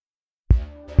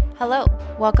Hello,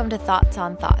 welcome to Thoughts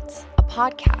on Thoughts, a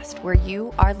podcast where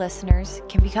you, our listeners,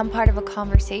 can become part of a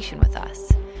conversation with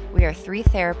us. We are three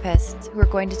therapists who are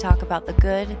going to talk about the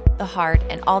good, the hard,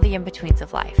 and all the in-betweens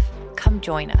of life. Come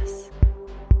join us.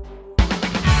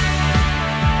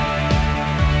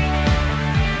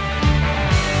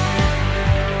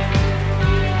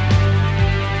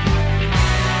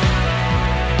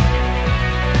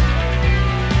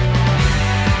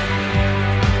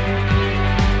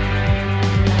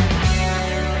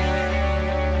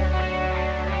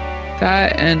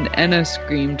 That and Enna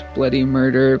screamed bloody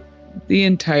murder. The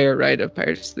entire ride of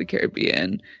Pirates of the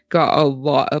Caribbean got a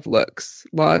lot of looks,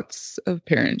 lots of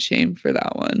parent shame for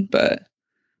that one. But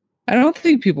I don't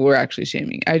think people were actually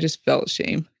shaming. I just felt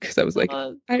shame because I was like,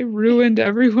 I ruined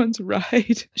everyone's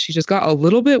ride. She just got a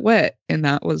little bit wet, and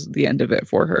that was the end of it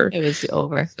for her. It was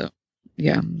over. So,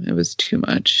 yeah, it was too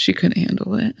much. She couldn't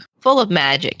handle it. Full of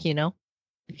magic, you know?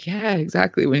 Yeah,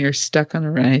 exactly. When you're stuck on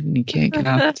a ride and you can't get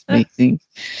off, it's amazing.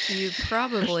 You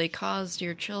probably caused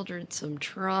your children some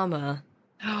trauma.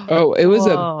 Oh, it was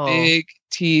a big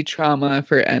T trauma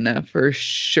for Enna, for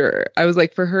sure. I was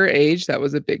like, for her age, that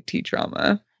was a big T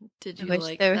trauma. Did you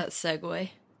like that segue?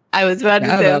 I was about to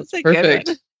say, that's like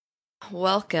perfect.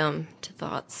 Welcome to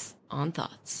Thoughts on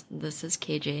Thoughts. This is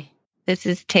KJ. This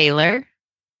is Taylor.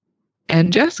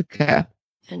 And Jessica.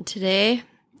 And today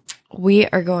we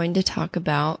are going to talk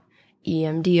about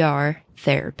EMDR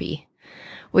therapy.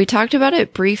 We talked about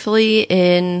it briefly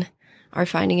in our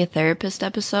Finding a Therapist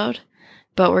episode,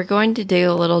 but we're going to dig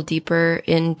a little deeper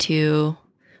into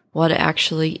what it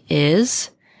actually is,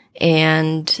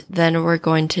 and then we're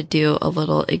going to do a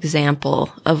little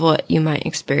example of what you might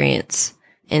experience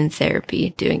in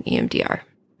therapy doing EMDR.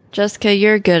 Jessica,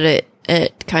 you're good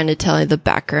at kind of telling the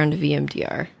background of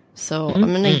EMDR, so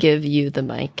I'm going to give you the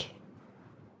mic.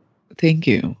 Thank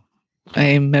you. I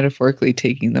am metaphorically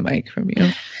taking the mic from you.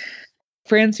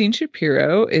 Francine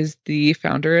Shapiro is the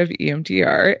founder of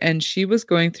EMDR, and she was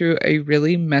going through a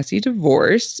really messy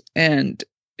divorce, and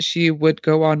she would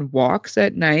go on walks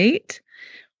at night.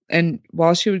 And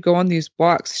while she would go on these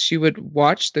walks, she would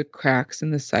watch the cracks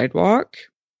in the sidewalk.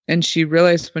 And she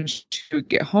realized when she would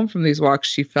get home from these walks,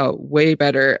 she felt way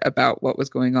better about what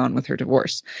was going on with her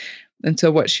divorce. And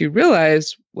so what she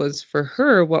realized was, for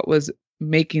her, what was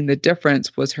making the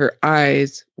difference was her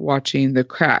eyes watching the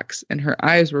cracks, and her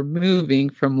eyes were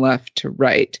moving from left to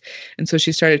right. And so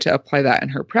she started to apply that in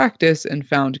her practice and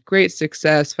found great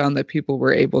success, found that people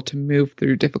were able to move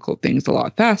through difficult things a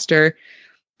lot faster.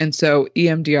 And so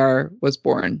EMDR was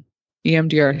born.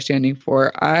 EMDR standing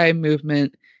for Eye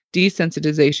Movement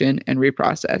Desensitization and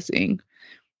Reprocessing.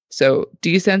 So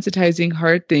desensitizing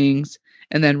hard things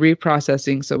and then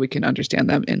reprocessing so we can understand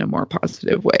them in a more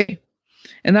positive way.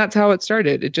 And that's how it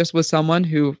started. It just was someone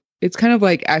who, it's kind of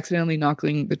like accidentally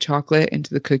knocking the chocolate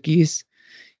into the cookies.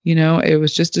 You know, it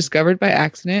was just discovered by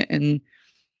accident, and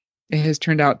it has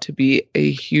turned out to be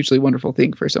a hugely wonderful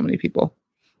thing for so many people.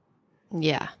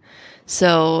 Yeah.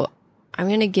 So I'm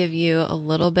going to give you a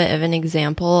little bit of an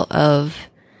example of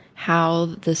how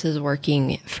this is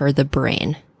working for the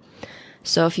brain.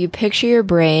 So if you picture your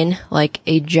brain like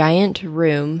a giant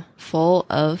room full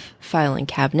of filing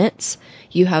cabinets,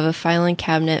 you have a filing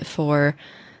cabinet for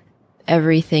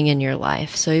everything in your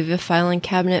life. So you have a filing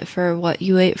cabinet for what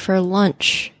you ate for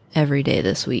lunch every day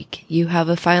this week. You have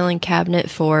a filing cabinet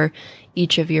for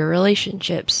each of your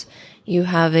relationships. You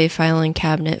have a filing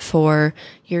cabinet for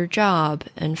your job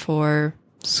and for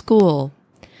school.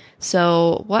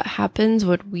 So what happens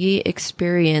when we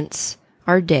experience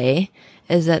our day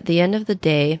is at the end of the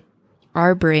day,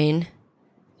 our brain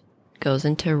goes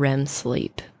into REM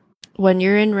sleep. When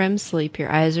you're in REM sleep, your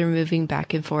eyes are moving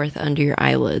back and forth under your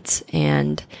eyelids,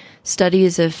 and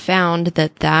studies have found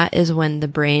that that is when the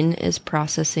brain is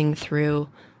processing through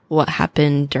what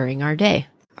happened during our day.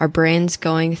 Our brain's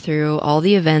going through all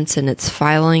the events and it's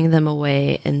filing them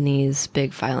away in these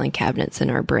big filing cabinets in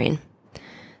our brain.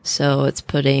 So it's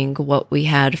putting what we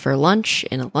had for lunch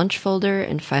in a lunch folder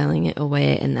and filing it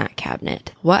away in that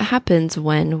cabinet. What happens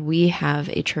when we have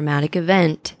a traumatic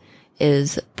event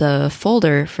is the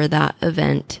folder for that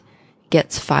event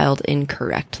gets filed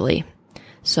incorrectly.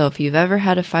 So if you've ever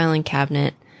had a filing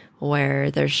cabinet where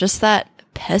there's just that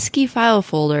pesky file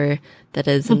folder that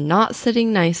is not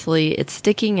sitting nicely, it's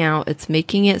sticking out, it's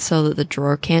making it so that the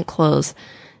drawer can't close,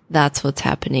 that's what's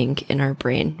happening in our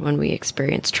brain when we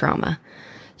experience trauma.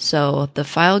 So the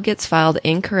file gets filed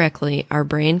incorrectly, our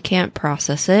brain can't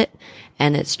process it,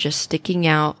 and it's just sticking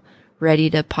out,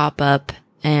 ready to pop up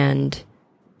and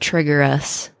trigger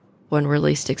us when we're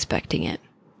least expecting it.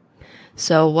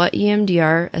 So what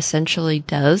EMDR essentially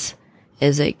does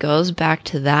is it goes back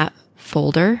to that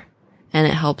folder and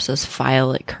it helps us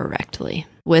file it correctly.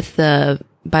 With the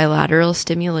bilateral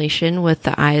stimulation, with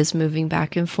the eyes moving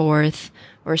back and forth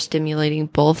or stimulating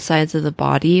both sides of the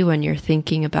body when you're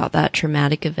thinking about that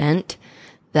traumatic event,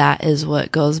 that is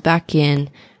what goes back in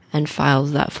and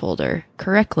files that folder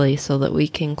correctly so that we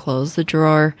can close the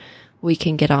drawer, we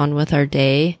can get on with our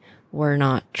day, we're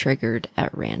not triggered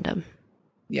at random.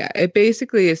 Yeah, it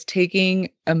basically is taking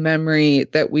a memory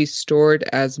that we stored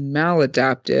as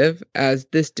maladaptive, as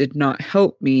this did not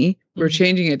help me. We're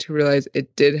changing it to realize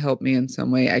it did help me in some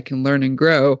way. I can learn and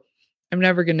grow. I'm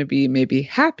never going to be maybe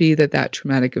happy that that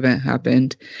traumatic event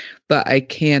happened, but I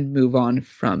can move on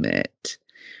from it.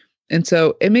 And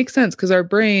so it makes sense because our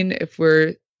brain, if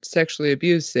we're sexually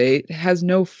abused, say, has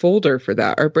no folder for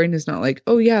that. Our brain is not like,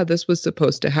 oh yeah, this was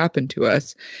supposed to happen to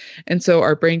us. And so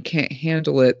our brain can't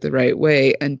handle it the right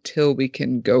way until we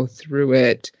can go through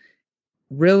it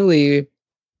really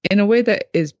in a way that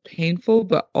is painful,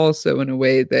 but also in a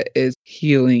way that is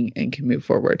healing and can move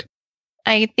forward.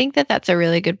 I think that that's a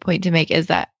really good point to make, is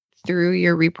that through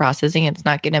your reprocessing, it's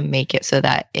not going to make it so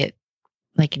that it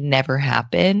like never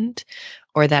happened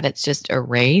or that it's just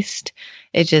erased.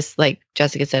 It just, like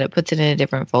Jessica said, it puts it in a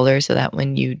different folder so that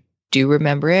when you do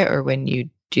remember it or when you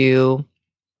do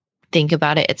think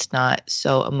about it, it's not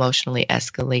so emotionally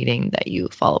escalating that you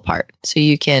fall apart. So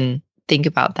you can think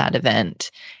about that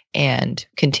event and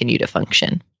continue to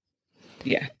function.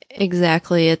 Yeah.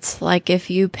 Exactly. It's like if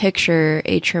you picture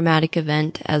a traumatic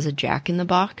event as a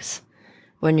jack-in-the-box,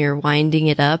 when you're winding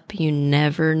it up, you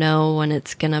never know when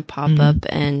it's going to pop up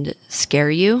and scare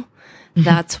you.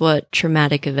 That's what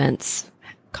traumatic events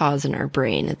cause in our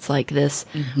brain. It's like this,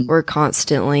 we're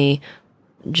constantly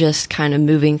just kind of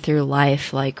moving through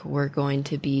life like we're going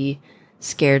to be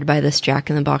scared by this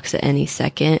jack-in-the-box at any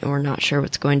second, and we're not sure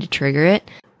what's going to trigger it.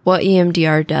 What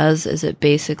EMDR does is it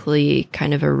basically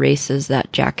kind of erases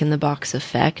that jack-in-the-box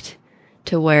effect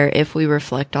to where if we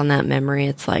reflect on that memory,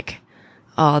 it's like,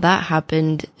 oh, that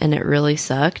happened and it really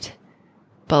sucked.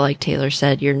 But like Taylor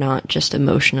said, you're not just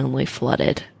emotionally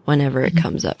flooded whenever it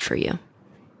comes up for you.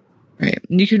 Right.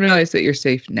 And you can realize that you're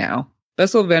safe now.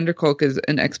 Bessel van der Kolk is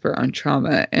an expert on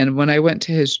trauma. And when I went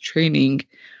to his training,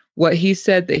 what he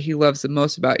said that he loves the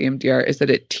most about EMDR is that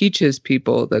it teaches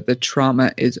people that the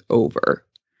trauma is over.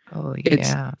 Oh, yeah.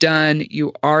 It's done.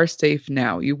 You are safe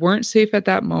now. You weren't safe at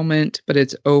that moment, but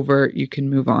it's over. You can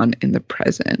move on in the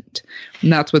present.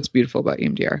 And that's what's beautiful about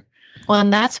EMDR. Well,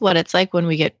 and that's what it's like when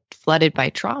we get flooded by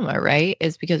trauma, right?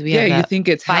 Is because we have you think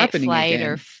it's fight, happening flight,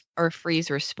 again. or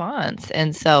freeze response.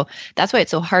 And so that's why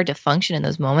it's so hard to function in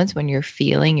those moments when you're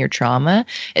feeling your trauma,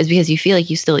 is because you feel like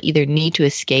you still either need to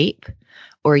escape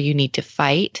or you need to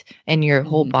fight, and your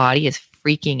whole body is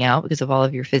freaking out because of all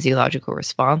of your physiological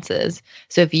responses.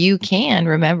 So if you can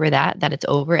remember that it's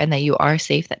over and that you are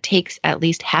safe, that takes at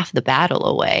least half the battle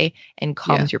away and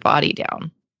calms your body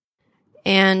down.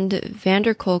 And van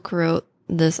der Kolk wrote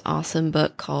this awesome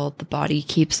book called The Body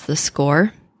Keeps the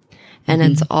Score. And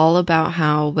it's all about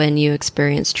how when you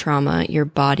experience trauma, your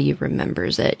body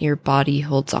remembers it. Your body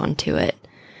holds on to it.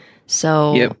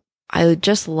 So I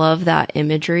just love that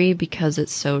imagery because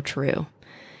it's so true.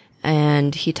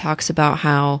 And he talks about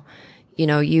how, you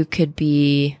know, you could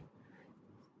be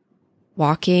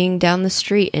walking down the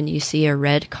street and you see a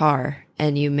red car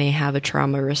and you may have a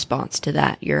trauma response to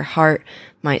that. Your heart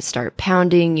might start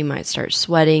pounding, you might start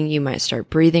sweating, you might start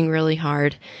breathing really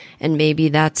hard. And maybe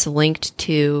that's linked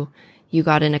to you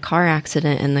got in a car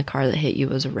accident and the car that hit you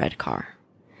was a red car.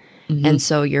 And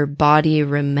so your body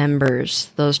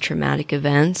remembers those traumatic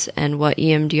events. And what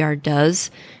EMDR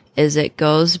does is it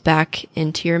goes back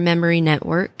into your memory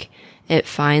network. It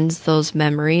finds those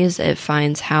memories. It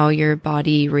finds how your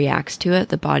body reacts to it,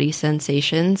 the body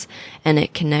sensations, and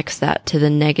it connects that to the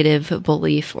negative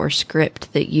belief or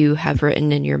script that you have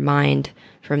written in your mind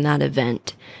from that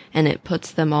event. And it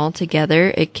puts them all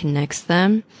together. It connects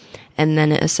them, and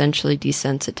then it essentially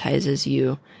desensitizes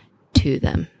you to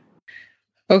them.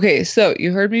 Okay, so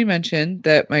you heard me mention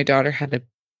that my daughter had a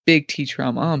big T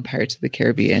trauma on Pirates of the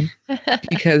Caribbean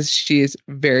because she is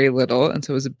very little, and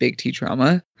so it was a big T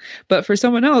trauma. But for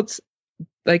someone else,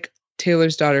 like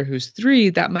Taylor's daughter who's 3,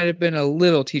 that might have been a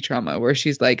little T trauma where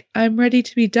she's like, I'm ready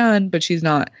to be done, but she's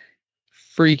not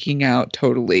freaking out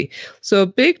totally. So a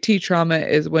big T trauma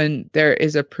is when there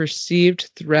is a perceived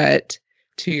threat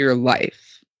to your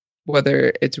life,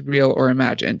 whether it's real or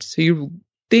imagined. So you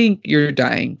think you're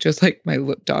dying, just like my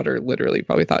daughter literally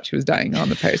probably thought she was dying on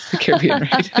the Pirates of the Caribbean,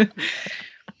 right?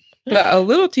 But a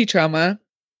little T trauma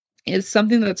is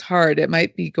something that's hard. It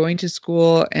might be going to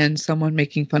school and someone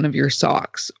making fun of your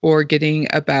socks or getting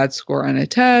a bad score on a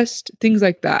test, things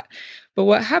like that. But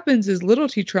what happens is little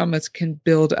T traumas can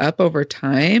build up over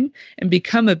time and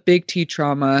become a big T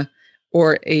trauma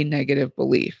or a negative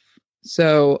belief.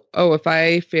 So, if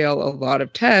I fail a lot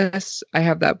of tests, I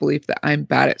have that belief that I'm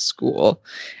bad at school.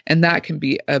 And that can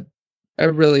be a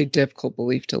really difficult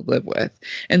belief to live with.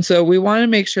 And so we want to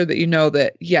make sure that you know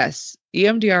that, yes,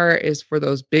 EMDR is for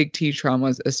those big T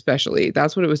traumas, especially.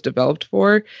 That's what it was developed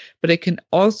for. But it can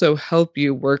also help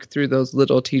you work through those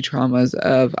little T traumas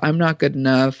of I'm not good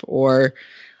enough, or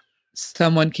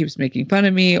someone keeps making fun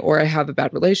of me, or I have a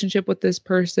bad relationship with this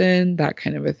person, that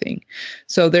kind of a thing.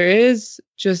 So there is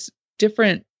just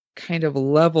different kind of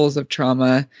levels of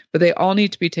trauma, but they all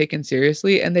need to be taken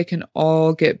seriously, and they can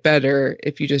all get better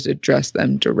if you just address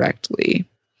them directly.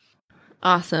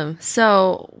 Awesome.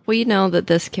 So we know that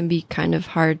this can be kind of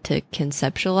hard to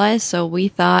conceptualize, so we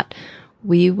thought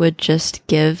we would just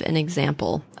give an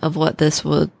example of what this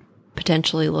would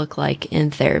potentially look like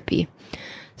in therapy.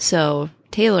 So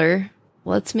Taylor,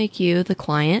 let's make you the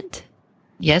client.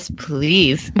 Yes,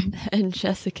 please. And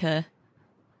Jessica,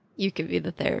 you could be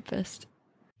the therapist.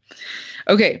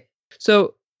 Okay,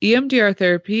 so EMDR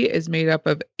therapy is made up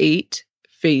of 8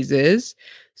 phases.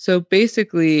 So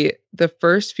basically, the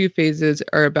first few phases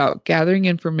are about gathering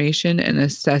information and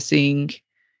assessing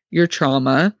your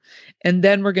trauma. And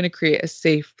then we're going to create a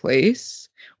safe place,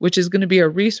 which is going to be a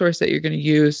resource that you're going to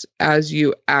use as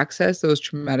you access those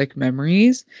traumatic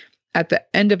memories. At the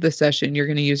end of the session, you're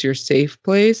going to use your safe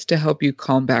place to help you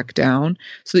calm back down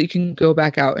so that you can go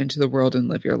back out into the world and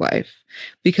live your life.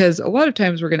 Because a lot of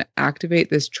times we're going to activate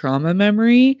this trauma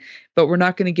memory, but we're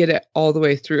not going to get it all the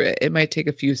way through it. It might take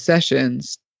a few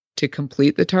sessions to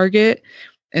complete the target.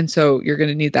 And so you're going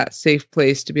to need that safe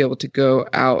place to be able to go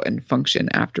out and function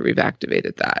after we've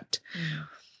activated that. Mm.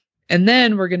 And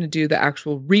then we're going to do the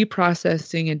actual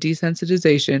reprocessing and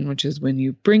desensitization, which is when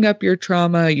you bring up your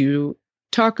trauma, you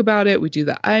talk about it, we do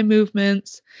the eye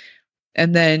movements,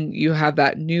 and then you have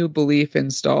that new belief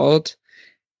installed.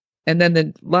 And then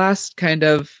the last kind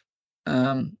of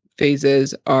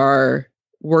phases are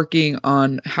working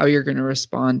on how you're going to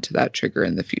respond to that trigger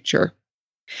in the future.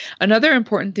 Another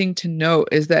important thing to note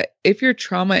is that if your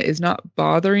trauma is not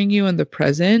bothering you in the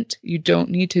present, you don't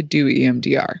need to do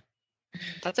EMDR.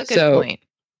 That's a good point.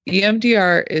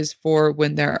 EMDR is for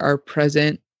when there are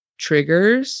present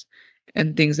triggers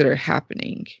and things that are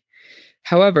happening.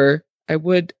 However, I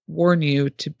would warn you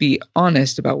to be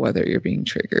honest about whether you're being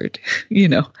triggered.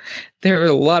 There are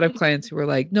a lot of clients who are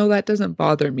like, no, that doesn't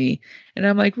bother me. And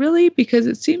I'm like, really? Because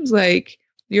it seems like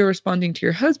you're responding to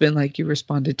your husband like you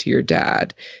responded to your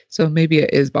dad. So maybe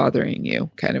it is bothering you,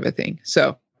 kind of a thing.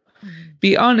 So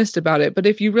be honest about it. But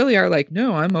if you really are like,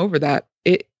 no, I'm over that,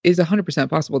 it is 100%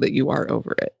 possible that you are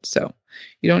over it. So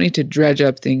you don't need to dredge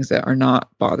up things that are not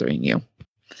bothering you.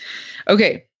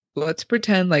 Okay, let's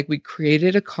pretend like we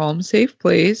created a calm, safe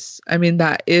place. I mean,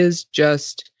 that is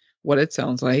just what it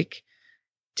sounds like.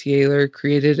 Taylor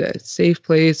created a safe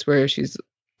place where she's,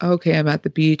 okay, I'm at the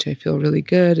beach. I feel really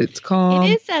good. It's calm.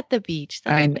 It is at the beach.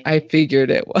 I figured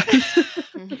it was.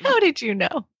 How did you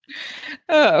know?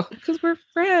 Oh, because we're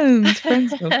friends.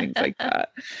 Friends know things like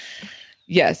that.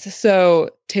 Yes. So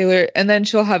Taylor, and then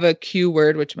she'll have a cue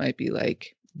word, which might be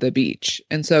like the beach.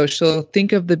 And so she'll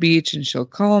think of the beach and she'll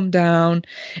calm down.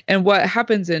 And what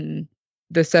happens in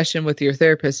the session with your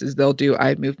therapist is they'll do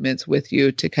eye movements with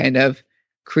you to kind of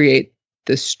create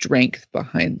the strength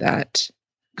behind that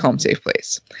calm, safe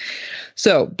place.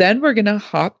 So then we're going to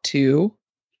hop to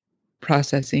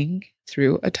processing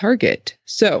through a target.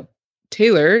 So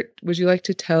Taylor, would you like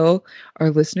to tell our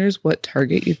listeners what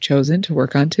target you've chosen to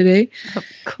work on today? Of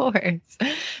course.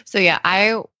 So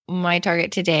yeah, my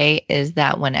target today is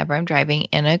that whenever I'm driving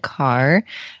in a car,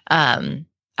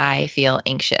 I feel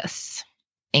anxious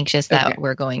that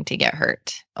we're going to get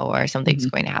hurt or something's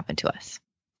going to happen to us.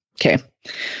 Okay.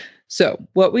 So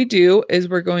what we do is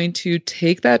we're going to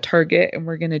take that target and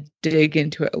we're going to dig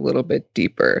into it a little bit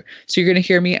deeper. So you're going to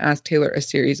hear me ask Taylor a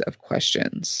series of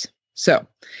questions. So,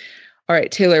 all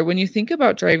right, Taylor, when you think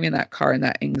about driving in that car and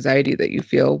that anxiety that you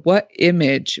feel, what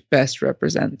image best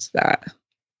represents that?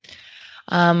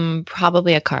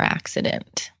 Probably a car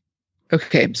accident.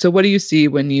 Okay. So what do you see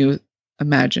when you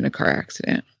imagine a car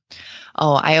accident?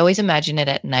 Oh, I always imagine it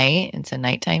at night. It's a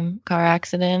nighttime car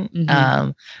accident.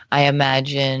 I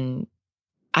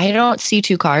don't see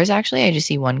 2 cars, actually. I just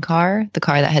see 1 car, the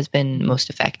car that has been most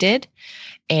affected,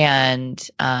 and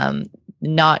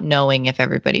not knowing if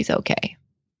everybody's okay.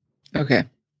 Okay.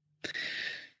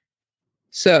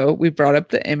 So we brought up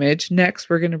the image. Next,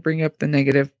 we're going to bring up the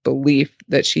negative belief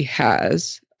that she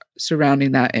has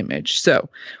surrounding that image. So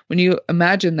when you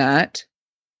imagine that,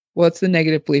 what's the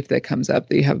negative belief that comes up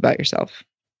that you have about yourself?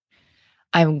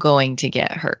 I'm going to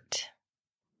get hurt.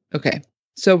 Okay.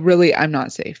 So really, I'm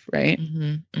not safe, right?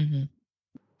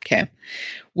 Okay.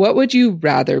 What would you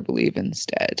rather believe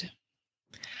instead?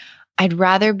 I'd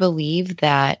rather believe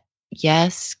that,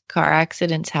 yes, car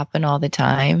accidents happen all the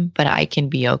time, but I can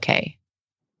be okay.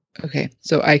 Okay.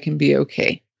 So I can be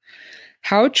okay.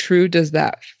 How true does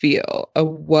that feel? A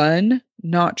 1,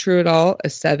 not true at all. A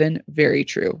 7, very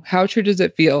true. How true does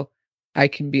it feel? I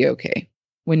can be okay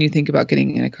when you think about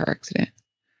getting in a car accident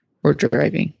or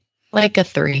driving. Like a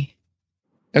 3.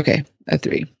 Okay. A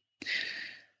 3.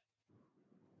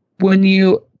 When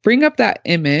you bring up that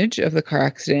image of the car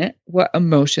accident, what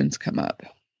emotions come up?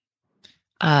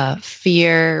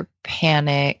 Fear,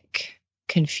 panic,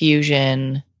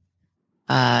 confusion,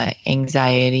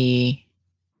 anxiety,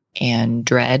 and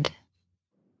dread.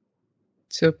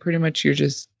 So pretty much you're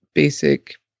just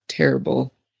basic,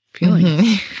 terrible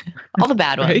feelings. All the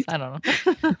bad ones. Right? I don't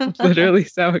know. Literally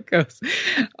is how it goes.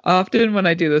 Often when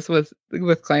I do this with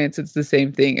clients, it's the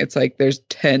same thing. It's like there's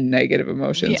 10 negative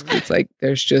emotions. Yeah. It's like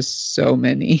there's just so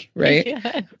many, right?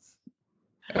 Yes.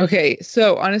 Okay,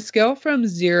 so on a scale from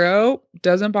 0,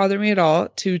 doesn't bother me at all,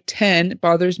 to 10,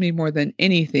 bothers me more than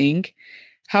anything,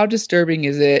 how disturbing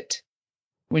is it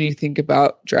when you think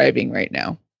about driving right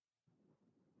now?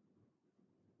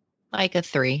 Like a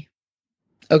 3.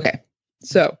 Okay,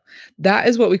 so that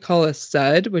is what we call a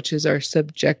SUD, which is our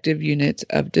subjective unit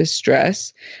of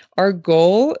distress. Our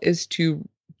goal is to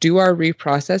do our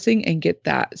reprocessing and get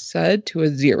that SUD to a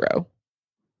 0.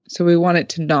 So we want it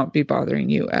to not be bothering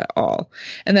you at all.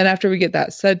 And then after we get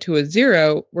that SUD to a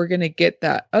 0, we're going to get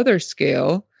that other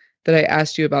scale that I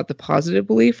asked you about, the positive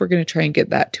belief. We're going to try and get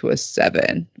that to a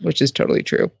 7, which is totally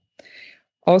true.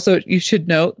 Also, you should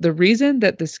note the reason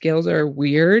that the scales are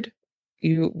weird.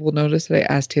 You will notice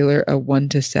that I asked Taylor a 1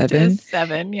 to 7.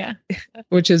 7, yeah.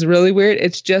 Which is really weird.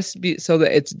 It's just so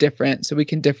that it's different, so we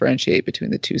can differentiate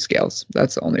between the two scales.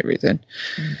 That's the only reason.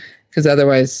 Because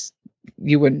otherwise,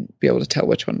 you wouldn't be able to tell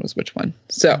which one was which one.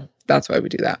 So that's why we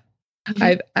do that.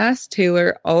 I've asked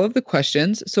Taylor all of the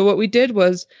questions. So what we did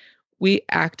was we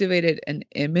activated an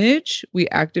image, we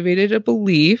activated a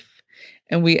belief,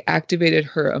 and we activated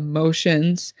her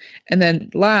emotions. And then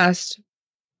last,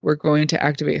 we're going to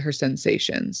activate her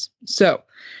sensations. So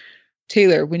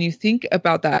Taylor, when you think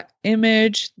about that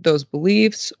image, those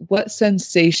beliefs, what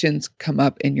sensations come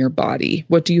up in your body?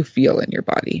 What do you feel in your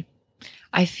body?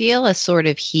 I feel a sort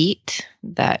of heat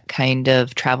that kind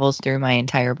of travels through my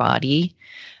entire body.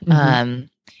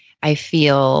 I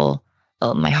feel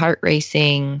my heart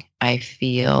racing. I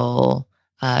feel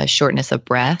shortness of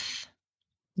breath,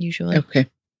 usually. Okay.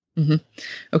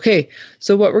 Okay.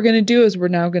 So what we're going to do is we're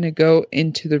now going to go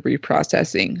into the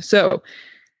reprocessing. So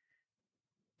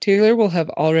Taylor will have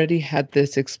already had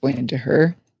this explained to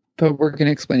her, but we're going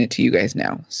to explain it to you guys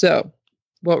now. So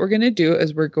what we're going to do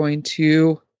is we're going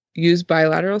to use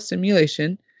bilateral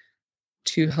stimulation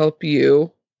to help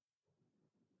you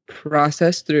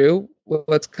process through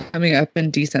what's coming up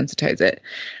and desensitize it.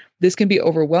 This can be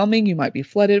overwhelming. You might be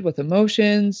flooded with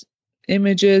emotions,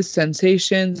 images,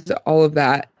 sensations, all of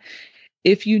that.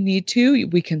 If you need to,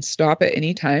 we can stop at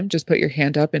any time. Just put your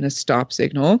hand up in a stop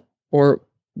signal, or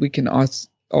we can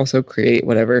also create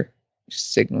whatever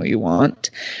signal you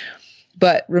want.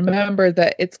 But remember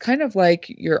that it's kind of like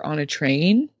you're on a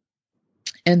train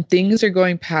and things are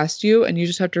going past you, and you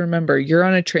just have to remember you're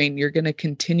on a train. You're going to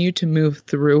continue to move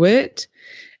through it.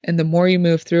 And the more you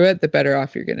move through it, the better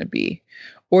off you're going to be.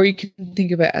 Or you can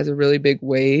think of it as a really big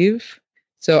wave.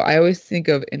 So I always think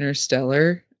of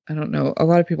Interstellar. I don't know. A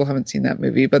lot of people haven't seen that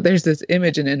movie, but there's this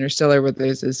image in Interstellar where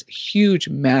there's this huge,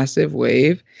 massive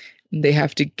wave. And they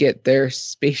have to get their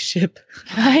spaceship.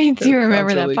 I do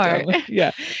remember that part.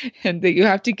 Yeah. And you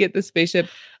have to get the spaceship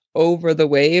over the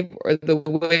wave, or the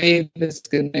wave is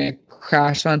going to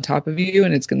crash on top of you,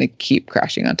 and it's going to keep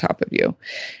crashing on top of you.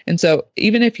 And so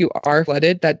even if you are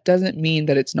flooded, that doesn't mean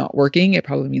that it's not working. It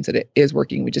probably means that it is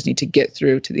working. We just need to get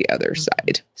through to the other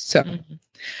side. So,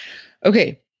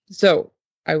 okay. So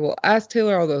I will ask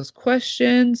Taylor all those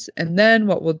questions, and then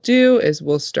what we'll do is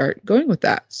we'll start going with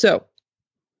that. So,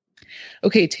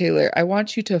 okay, Taylor, I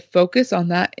want you to focus on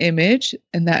that image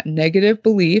and that negative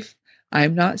belief,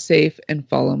 I'm not safe, and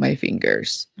follow my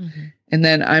fingers. And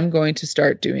then I'm going to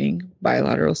start doing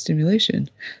bilateral stimulation.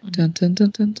 Dun, dun, dun,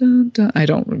 dun, dun, dun. I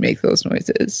don't make those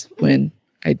noises when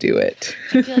I do it.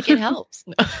 I feel like it helps.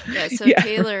 Yeah, so Yeah.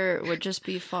 Taylor would just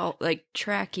be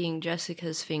tracking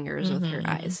Jessica's fingers with her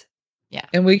eyes.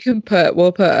 And we'll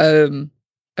put a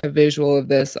visual of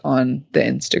this on the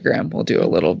Instagram. We'll do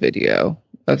a little video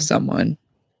of someone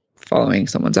following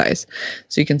someone's eyes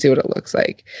so you can see what it looks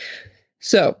like.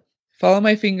 So follow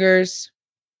my fingers.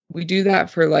 we do that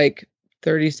for like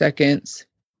 30 seconds.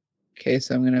 Okay,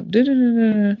 so I'm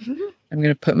going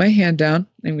to put my hand down.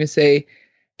 I'm going to say,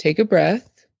 take a breath.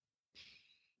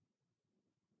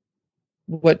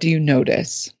 What do you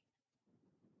notice?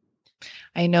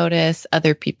 I notice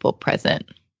other people present.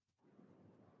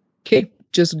 Okay,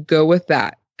 just go with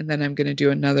that. And then I'm going to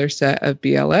do another set of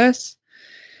BLS.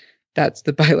 That's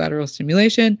the bilateral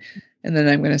stimulation. And then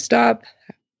I'm going to stop.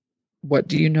 What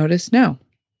do you notice now?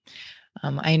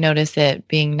 I notice it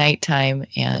being nighttime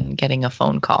and getting a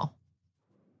phone call.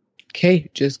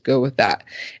 Okay, just go with that.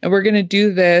 And we're going to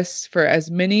do this for as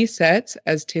many sets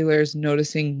as Taylor's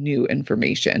noticing new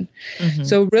information. Mm-hmm.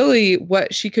 So really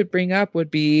what she could bring up would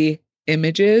be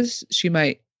images. She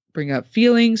might bring up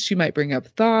feelings. She might bring up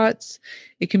thoughts.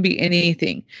 It can be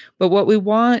anything. But what we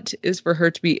want is for her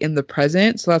to be in the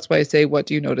present. So that's why I say, what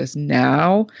do you notice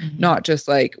now? Mm-hmm. Not just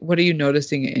like, what are you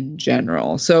noticing in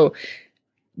general? So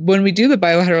when we do the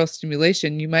bilateral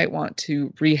stimulation, you might want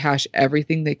to rehash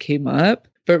everything that came up,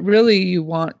 but really you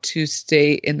want to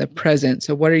stay in the present.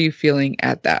 So what are you feeling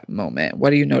at that moment?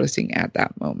 What are you noticing at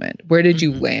that moment? Where did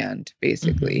you land,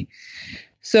 basically? Mm-hmm.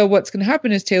 So what's going to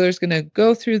happen is Taylor's going to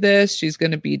go through this. She's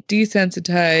going to be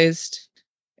desensitized.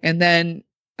 And then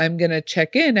I'm going to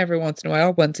check in every once in a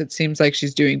while once it seems like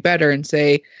she's doing better and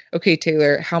say, okay,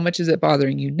 Taylor, how much is it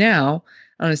bothering you now?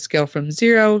 On a scale from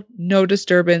 0, no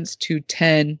disturbance, to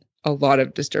 10, a lot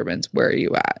of disturbance. Where are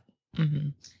you at? Mm-hmm.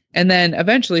 And then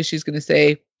eventually she's going to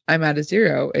say, I'm at a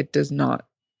 0. It does not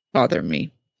bother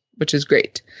me, which is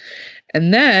great.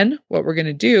 And then what we're going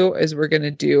to do is we're going to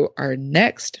do our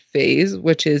next phase,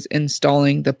 which is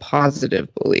installing the positive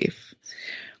belief.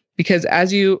 Because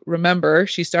as you remember,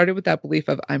 she started with that belief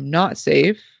of I'm not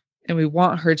safe. And we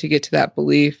want her to get to that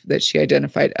belief that she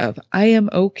identified of I am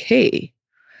okay.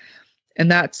 And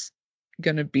that's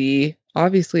going to be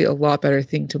obviously a lot better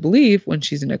thing to believe when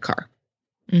she's in a car.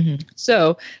 Mm-hmm.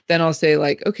 So then I'll say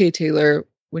like, okay, Taylor,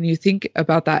 when you think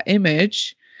about that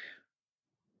image,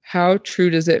 how true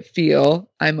does it feel?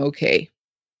 I'm okay.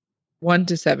 1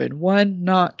 to 7. 1,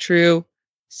 not true.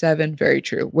 7, very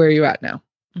true. Where are you at now?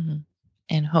 Mm-hmm.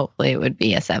 And hopefully it would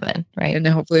be a 7, right? And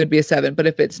then hopefully it would be a 7. But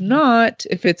if it's not,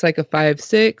 if it's like a 5,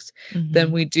 6, mm-hmm.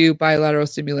 then we do bilateral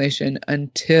stimulation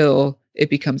until it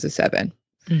becomes a 7.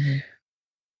 Mm-hmm.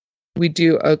 We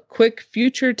do a quick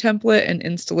future template and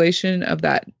installation of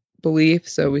that belief.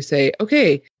 So we say,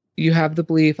 okay, you have the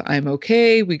belief, I'm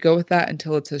okay. We go with that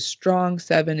until it's a strong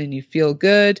 7 and you feel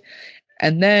good.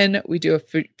 And then we do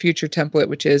a future template,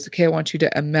 which is, okay, I want you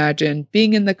to imagine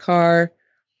being in the car,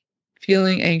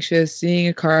 feeling anxious, seeing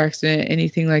a car accident,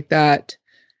 anything like that,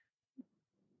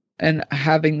 and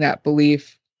having that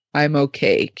belief, I'm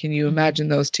okay. Can you imagine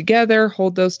those together,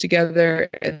 hold those together,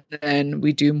 and then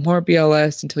we do more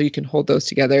BLS until you can hold those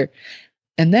together.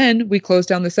 And then we close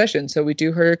down the session. So we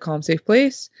do her calm, safe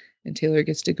place, and Taylor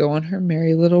gets to go on her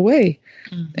merry little way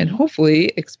and hopefully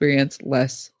experience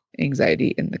less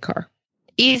anxiety in the car.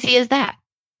 Easy as that.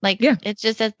 Like, yeah. It's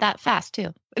just that fast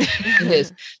too. It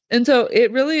is. And so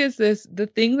it really is the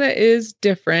thing that is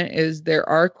different is there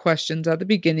are questions at the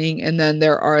beginning and then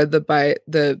there are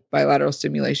the bilateral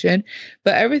stimulation,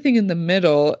 but everything in the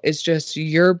middle is just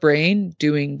your brain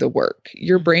doing the work.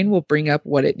 Your brain will bring up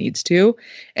what it needs to.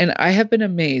 And I have been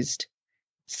amazed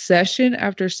session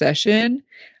after session.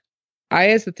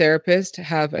 I, as a therapist,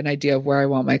 have an idea of where I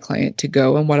want my client to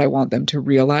go and what I want them to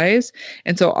realize.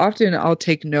 And so often I'll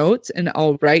take notes and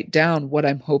I'll write down what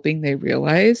I'm hoping they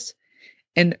realize.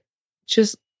 And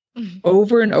just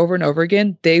over and over and over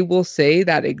again, they will say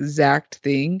that exact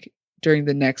thing during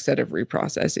the next set of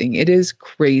reprocessing. It is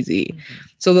crazy.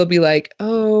 So they'll be like,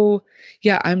 oh,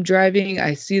 yeah, I'm driving.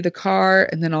 I see the car.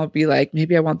 And then I'll be like,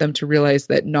 maybe I want them to realize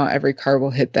that not every car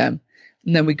will hit them.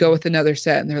 And then we go with another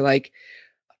set and they're like,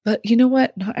 but you know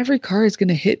what? Not every car is going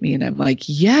to hit me. And I'm like,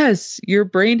 yes, your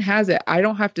brain has it. I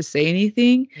don't have to say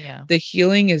anything. Yeah. The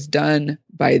healing is done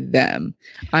by them.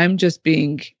 I'm just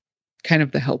being kind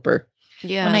of the helper.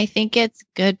 Yeah. And I think it's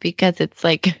good because it's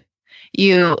like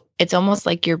it's almost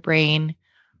like your brain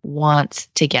wants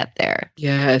to get there.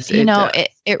 Yes.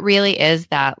 It really is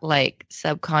that like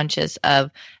subconscious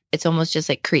of, it's almost just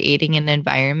like creating an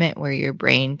environment where your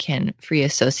brain can free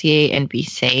associate and be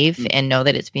safe and know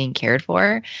that it's being cared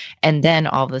for. And then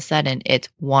all of a sudden it's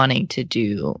wanting to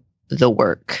do the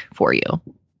work for you.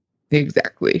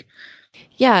 Exactly.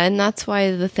 Yeah. And that's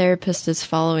why the therapist is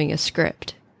following a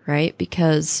script, right?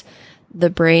 Because the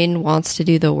brain wants to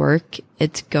do the work.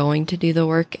 It's going to do the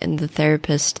work and the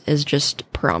therapist is just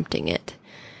prompting it.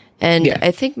 And yeah.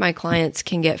 I think my clients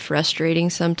can get frustrating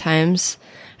sometimes.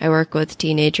 I work with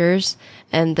teenagers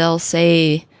and they'll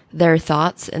say their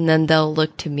thoughts and then they'll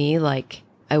look to me like,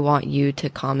 I want you to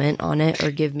comment on it or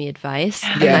give me advice.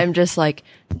 And Yeah. I'm just like,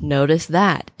 notice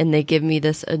that. And they give me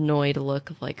this annoyed look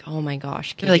of like, oh my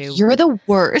gosh, You're like, KJ, you're the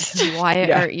worst. why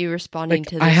Yeah. aren't you responding Like,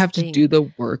 to this I have thing? to do the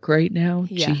work right now.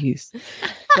 Yeah. Jeez.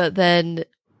 But then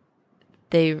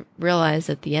they realize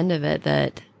at the end of it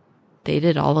that they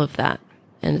did all of that.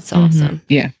 And it's Mhm. awesome.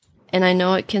 Yeah. And I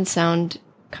know it can sound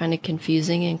kind of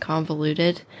confusing and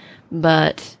convoluted,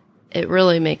 but it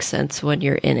really makes sense when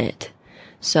you're in it.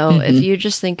 So if Mhm. you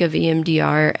just think of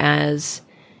EMDR as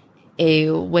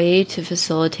a way to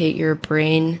facilitate your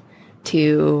brain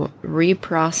to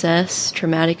reprocess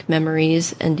traumatic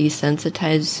memories and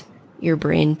desensitize your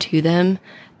brain to them,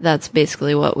 that's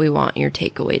basically what we want your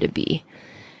takeaway to be.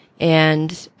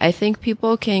 And I think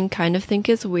people can kind of think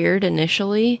it's weird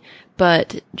initially,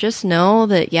 but just know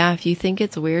that, yeah, if you think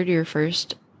it's weird your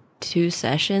first 2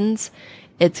 sessions,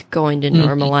 it's going to Mhm.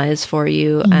 normalize for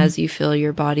you Mhm. as you feel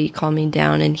your body calming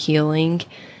down and healing.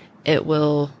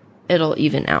 It'll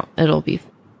even out. It'll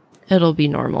be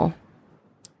normal.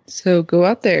 So go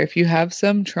out there. If you have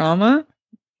some trauma,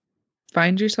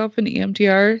 find yourself an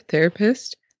EMDR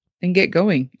therapist and get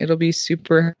going. It'll be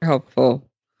super helpful.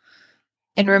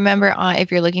 And remember, if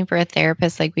you're looking for a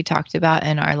therapist, like we talked about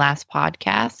in our last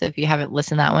podcast, if you haven't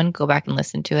listened to that one, go back and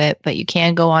listen to it. But you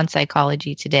can go on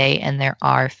Psychology Today, and there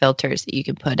are filters that you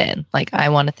can put in. Like, I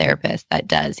want a therapist that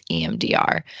does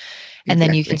EMDR. And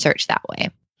then you can Exactly. search that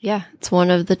way. Yeah, it's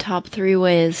one of the top 3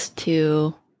 ways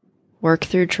to work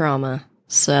through trauma.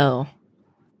 So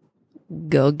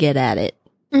go get at it.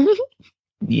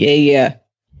 Yeah.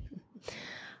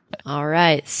 All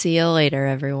right. See you later,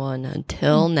 everyone.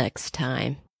 Until next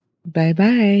time.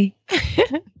 Bye-bye.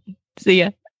 See ya.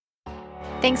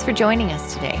 Thanks for joining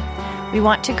us today. We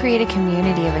want to create a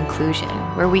community of inclusion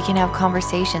where we can have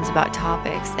conversations about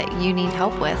topics that you need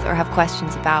help with or have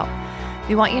questions about.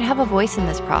 We want you to have a voice in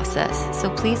this process, so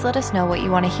please let us know what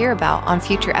you want to hear about on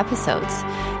future episodes.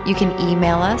 You can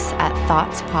email us at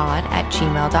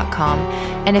thoughtspod@gmail.com,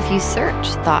 and if you search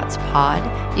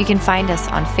ThoughtsPod, you can find us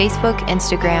on Facebook,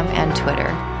 Instagram, and Twitter.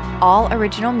 All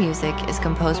original music is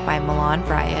composed by Milan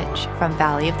Vrajec from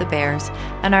Valley of the Bears,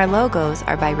 and our logos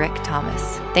are by Rick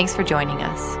Thomas. Thanks for joining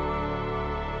us.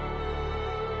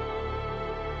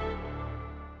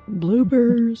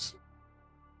 Bloopers.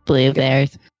 Blue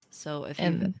bears. So if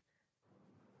And you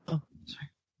oh, sorry.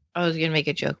 I was gonna make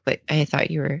a joke, but I thought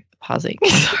you were pausing.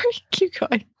 Sorry, keep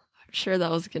going. I'm sure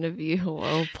that was going to be a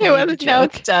well It played was, now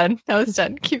joke. it's done. Now it's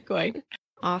done. Keep going.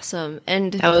 Awesome.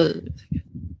 And That was.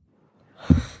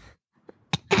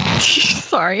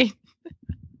 Sorry.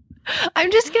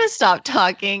 I'm just gonna stop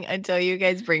talking until you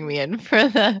guys bring me in for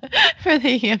the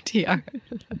EMDR.